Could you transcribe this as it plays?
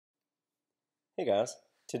Hey guys,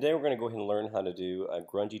 today we're going to go ahead and learn how to do a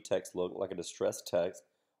grungy text look like a distressed text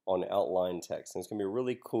on outline text. And it's going to be a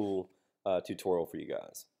really cool tutorial for you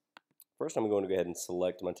guys. First I'm going to go ahead and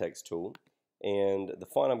select my text tool, and the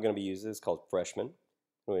font I'm going to be using is called Freshman.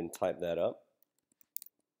 Go ahead and type that up,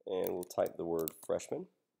 and we'll type the word Freshman.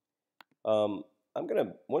 One of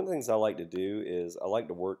the things I like to do is I like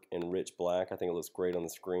to work in rich black. I think it looks great on the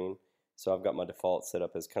screen. So I've got my default set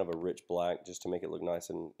up as kind of a rich black just to make it look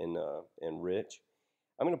nice and rich.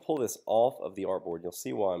 I'm going to pull this off of the artboard. You'll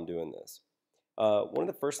see why I'm doing this. One of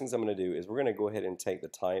the first things I'm going to do is we're going to go ahead and take the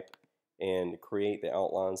type and create the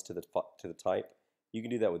outlines to the type. You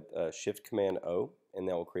can do that with Shift Command O, and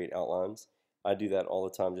that will create outlines. I do that all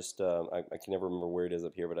the time. I can never remember where it is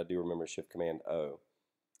up here, but I do remember Shift Command O.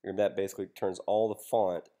 And that basically turns all the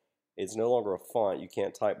font. It's no longer a font. You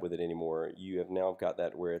can't type with it anymore. You have now got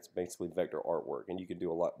that where it's basically vector artwork, and you can do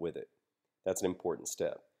a lot with it. That's an important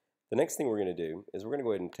step. The next thing we're going to do is we're going to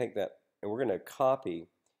go ahead and take that, and we're going to copy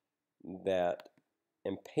that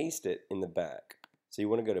and paste it in the back. So you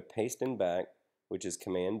want to go to Paste in Back, which is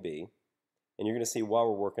Command B, and you're going to see why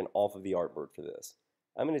we're working off of the artboard for this.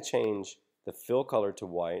 I'm going to change the fill color to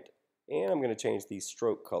white, and I'm going to change the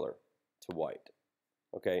stroke color to white.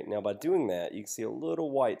 Okay, now by doing that, you can see a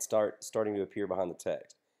little white starting to appear behind the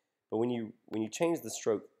text. But when you change the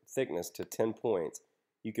stroke thickness to 10 points,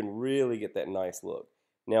 you can really get that nice look.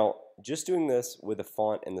 Now, just doing this with the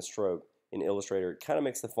font and the stroke in Illustrator, it kind of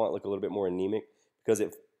makes the font look a little bit more anemic because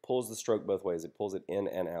it pulls the stroke both ways. It pulls it in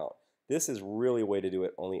and out. This is really a way to do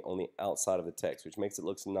it on the outside of the text, which makes it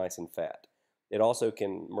look nice and fat. It also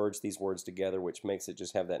can merge these words together, which makes it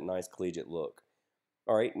just have that nice collegiate look.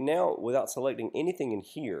 Alright, now without selecting anything in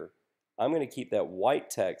here, I'm going to keep that white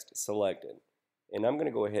text selected. And I'm going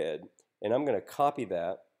to go ahead and I'm going to copy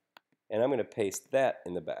that, and I'm going to paste that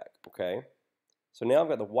in the back. Okay? So now I've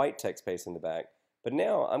got the white text paste in the back, but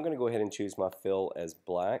now I'm going to go ahead and choose my fill as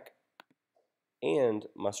black and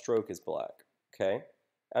my stroke as black. Okay?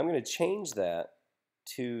 I'm going to change that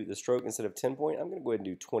to the stroke instead of 10 point. I'm going to go ahead and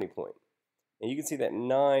do 20 point. And you can see that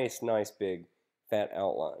nice big fat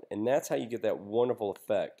outline, and that's how you get that wonderful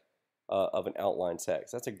effect of an outline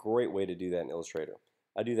text. That's a great way to do that in Illustrator.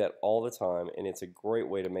 I do that all the time, and it's a great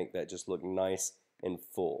way to make that just look nice and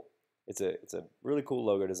full. It's a really cool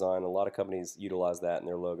logo design. A lot of companies utilize that in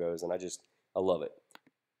their logos, and I love it.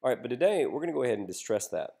 All right, but today we're going to go ahead and distress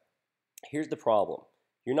that. Here's the problem.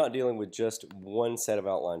 You're not dealing with just one set of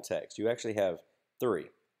outline text. You actually have three,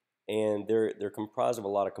 and they're comprised of a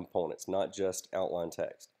lot of components, not just outline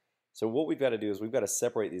text. So what we've got to do is we've got to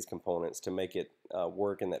separate these components to make it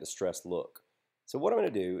work in that distressed look. So what I'm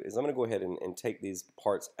going to do is I'm going to go ahead and take these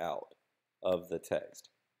parts out of the text.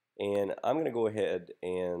 And I'm going to go ahead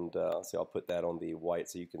and, I'll put that on the white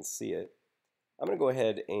so you can see it. I'm going to go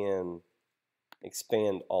ahead and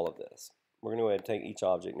expand all of this. We're going to go ahead and take each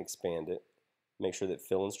object and expand it. Make sure that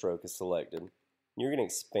fill and stroke is selected. You're going to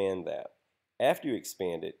expand that. After you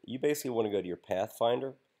expand it, you basically want to go to your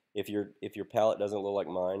Pathfinder. If your palette doesn't look like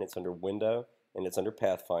mine, it's under Window and it's under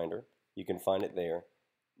Pathfinder. You can find it there.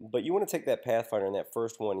 But you want to take that Pathfinder and that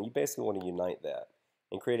first one, and you basically want to unite that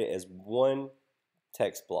and create it as one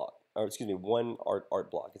text block, or excuse me, one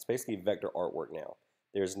art block. It's basically vector artwork now.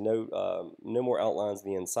 There's no more outlines.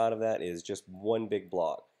 The inside of that is just one big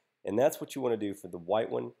block, and that's what you want to do for the white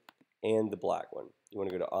one and the black one. You want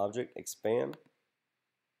to go to Object, Expand,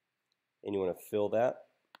 and you want to fill that.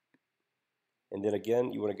 And then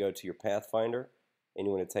again, you want to go to your Pathfinder, and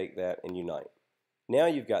you want to take that and unite. Now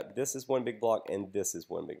you've got this is one big block, and this is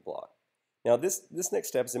one big block. Now this next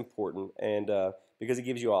step is important, and because it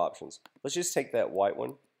gives you options. Let's just take that white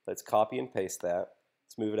one. Let's copy and paste that.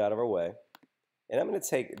 Let's move it out of our way. And I'm going to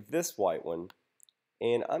take this white one,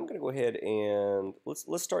 and I'm going to go ahead and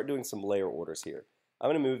let's start doing some layer orders here. I'm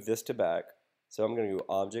going to move this to back. So I'm going to go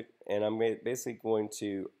Object, and I'm basically going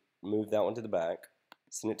to move that one to the back,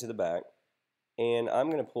 send it to the back. And I'm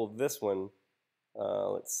going to pull this one,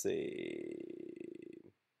 let's see,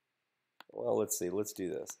 let's do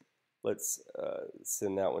this. Let's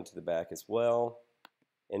send that one to the back as well.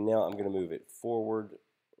 And now I'm going to move it forward,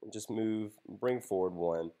 just bring forward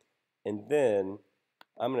one. And then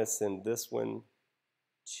I'm going to send this one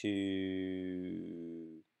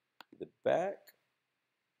to the back,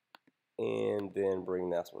 and then bring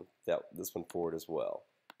this one forward as well.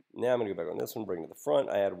 Now I'm going to go back on this one, bring it to the front.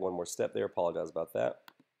 I added one more step there, apologize about that.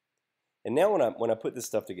 And now when I put this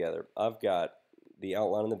stuff together, I've got the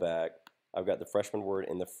outline in the back, I've got the freshman word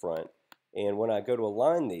in the front, and when I go to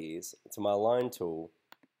align these to my align tool,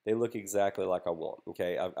 they look exactly like I want.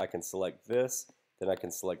 Okay, I can select this, then I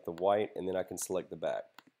can select the white, and then I can select the back.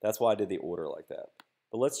 That's why I did the order like that.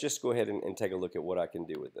 But let's just go ahead and take a look at what I can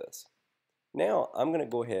do with this. Now I'm going to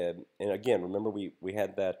go ahead and again, remember we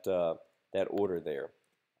had that that order there.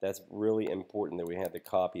 That's really important that we had the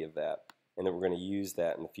copy of that and that we're going to use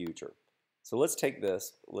that in the future. So let's take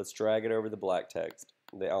this, let's drag it over the black text,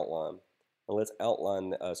 the outline, and let's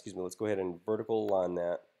outline, let's go ahead and vertical align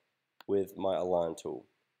that with my align tool.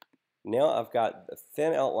 Now I've got a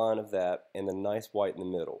thin outline of that and the nice white in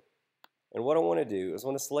the middle. And what I want to do is I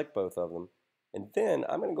want to select both of them, and then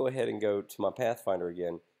I'm going to go ahead and go to my Pathfinder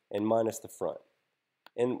again and minus the front.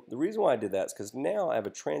 And the reason why I did that is because now I have a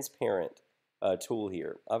transparent tool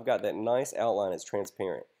here. I've got that nice outline that's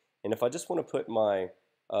transparent. And if I just want to put my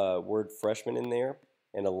word freshman in there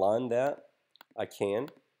and align that, I can.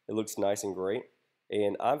 It looks nice and great.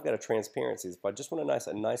 And I've got a transparency. If I just want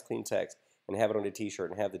a nice clean text and have it on a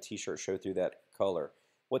t-shirt and have the t-shirt show through that color,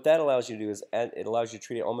 what that allows you to do is it allows you to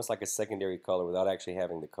treat it almost like a secondary color without actually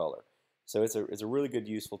having the color. So it's a really good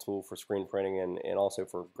useful tool for screen printing and also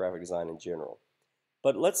for graphic design in general.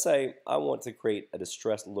 But let's say I want to create a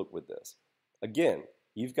distressed look with this. Again,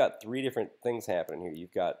 you've got three different things happening here.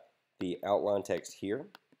 You've got the outline text here,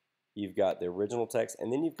 you've got the original text,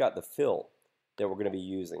 and then you've got the fill that we're going to be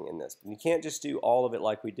using in this. And you can't just do all of it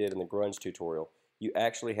like we did in the grunge tutorial. You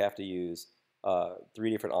actually have to use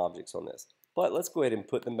three different objects on this. But let's go ahead and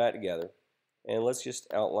put them back together, and let's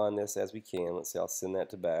just outline this as we can. Let's see, I'll send that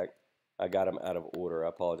to back. I got them out of order. I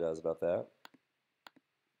apologize about that.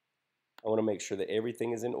 I want to make sure that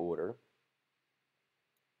everything is in order,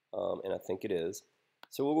 and I think it is.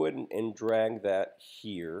 So we'll go ahead and drag that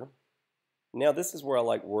here. Now this is where I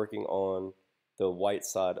like working on the white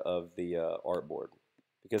side of the artboard,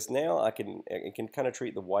 because now it can kind of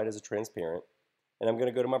treat the white as a transparent. And I'm going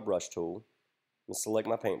to go to my brush tool and select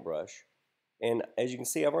my paintbrush. And as you can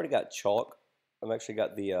see, I've already got chalk. I've actually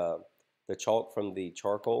got the chalk from the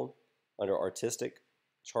charcoal under artistic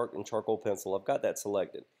and charcoal pencil. I've got that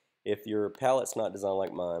selected. If your palette's not designed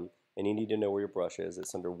like mine and you need to know where your brush is,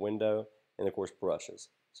 it's under window and of course brushes.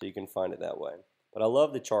 So you can find it that way. But I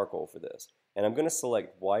love the charcoal for this. And I'm going to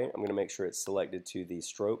select white. I'm going to make sure it's selected to the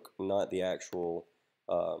stroke, not the actual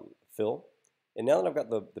fill. And now that I've got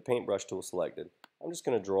the paintbrush tool selected, I'm just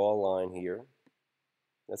going to draw a line here.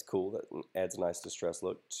 That's cool. That adds a nice distress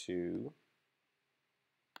look. 2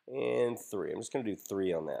 and 3. I'm just going to do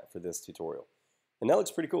 3 on that for this tutorial. And that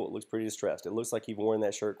looks pretty cool. It looks pretty distressed. It looks like you've worn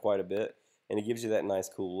that shirt quite a bit, and it gives you that nice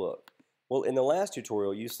cool look. Well, in the last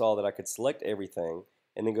tutorial, you saw that I could select everything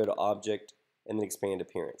and then go to Object and then Expand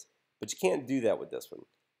Appearance. But you can't do that with this one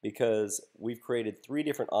because we've created 3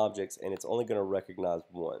 different objects and it's only going to recognize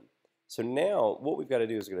one. So now what we've got to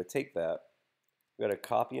do is we're going to take that, we've got to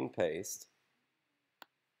copy and paste,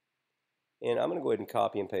 and I'm going to go ahead and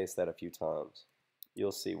copy and paste that a few times.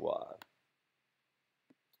 You'll see why.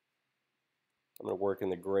 I'm going to work in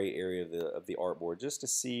the gray area of the artboard just to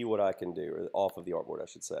see what I can do, or off of the artboard I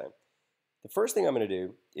should say. The first thing I'm going to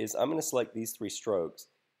do is I'm going to select these 3 strokes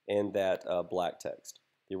and that black text,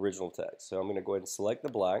 the original text. So I'm going to go ahead and select the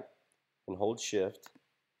black and hold shift,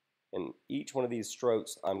 and each one of these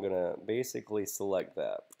strokes I'm going to basically select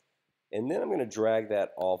that. And then I'm going to drag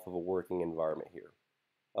that off of a working environment here.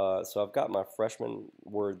 So I've got my freshman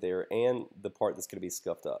word there and the part that's going to be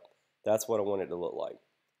scuffed up. That's what I want it to look like.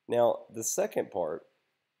 Now the second part,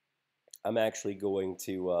 I'm actually going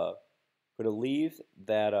to leave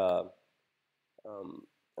that. I'm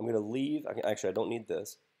going to leave. Actually, I don't need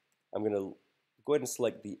this. I'm going to go ahead and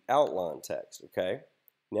select the outline text. Okay.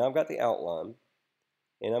 Now I've got the outline,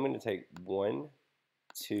 and I'm going to take 1,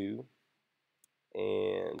 2,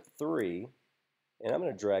 and 3, and I'm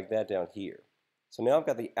going to drag that down here. So now I've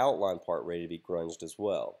got the outline part ready to be grunged as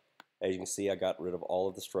well. As you can see, I got rid of all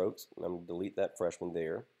of the strokes. I'm going to delete that freshman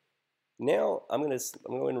there. Now I'm going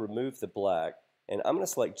to remove the black, and I'm going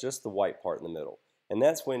to select just the white part in the middle. And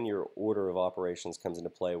that's when your order of operations comes into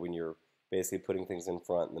play, when you're basically putting things in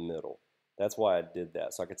front and the middle. That's why I did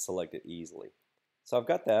that, so I could select it easily. So I've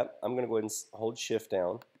got that. I'm going to go ahead and hold shift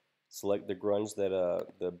down, select the grunge,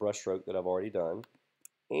 the brush stroke that I've already done,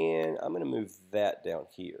 and I'm going to move that down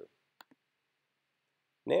here.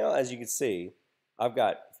 Now, as you can see, I've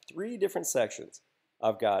got 3 different sections.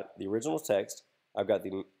 I've got the original text, I've got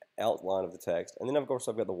the outline of the text, and then of course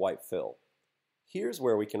I've got the white fill. Here's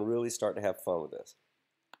where we can really start to have fun with this.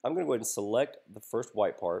 I'm going to go ahead and select the first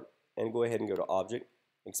white part and go ahead and go to Object,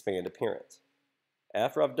 Expand Appearance.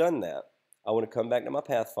 After I've done that, I want to come back to my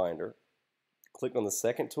Pathfinder, click on the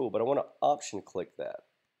second tool, but I want to option click that.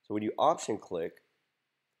 So when you option click,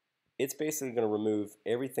 it's basically going to remove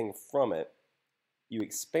everything from it. You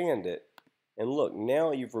expand it, and look,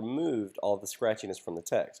 now you've removed all the scratchiness from the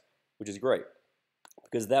text, which is great.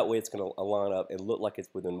 because that way it's going to line up and look like it's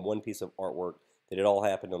within one piece of artwork, that it all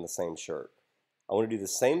happened on the same shirt. I want to do the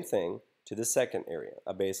same thing to the second area.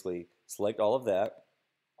 I basically select all of that,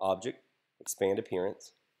 Object, Expand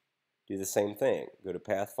Appearance, do the same thing. Go to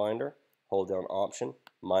Pathfinder, hold down Option,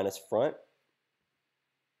 minus Front,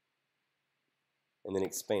 and then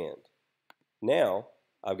Expand. Now,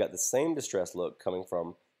 I've got the same distress look coming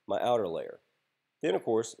from my outer layer. Then, of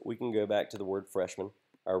course, we can go back to the word freshman,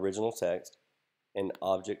 our original text, and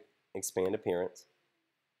Object, Expand Appearance,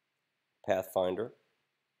 Pathfinder,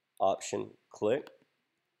 Option, click,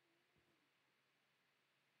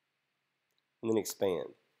 and then expand.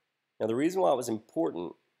 Now the reason why it was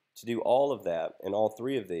important to do all of that and all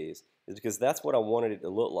three of these is because that's what I wanted it to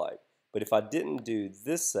look like. But if I didn't do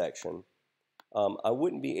this section, I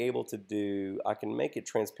wouldn't be able to do, I can make it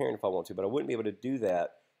transparent if I want to, but I wouldn't be able to do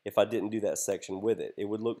that if I didn't do that section with it. It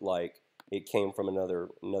would look like it came from another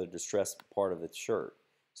distressed part of the shirt.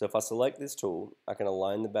 So if I select this tool, I can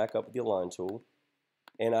align the back up with the Align tool,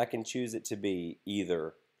 and I can choose it to be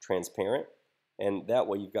either transparent, and that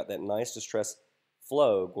way you've got that nice distress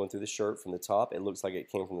flow going through the shirt from the top. It looks like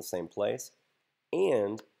it came from the same place.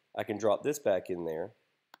 And I can drop this back in there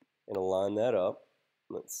and align that up.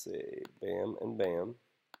 Let's see, bam and bam.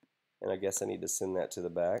 And I guess I need to send that to the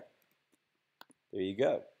back. There you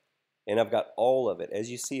go. And I've got all of it. As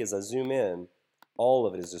you see, as I zoom in, all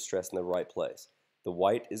of it is distressed in the right place. The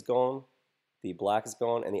white is gone, the black is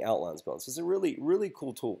gone, and the outline's gone. So it's a really, really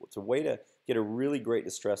cool tool. It's a way to get a really great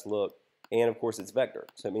distressed look. And of course, it's vector.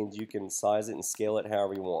 So it means you can size it and scale it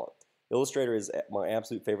however you want. Illustrator is my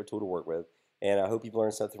absolute favorite tool to work with. And I hope you've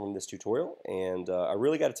learned something from this tutorial. And I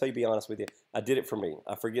really got to tell you, be honest with you, I did it for me.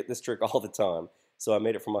 I forget this trick all the time. So I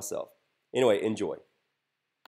made it for myself. Anyway, enjoy.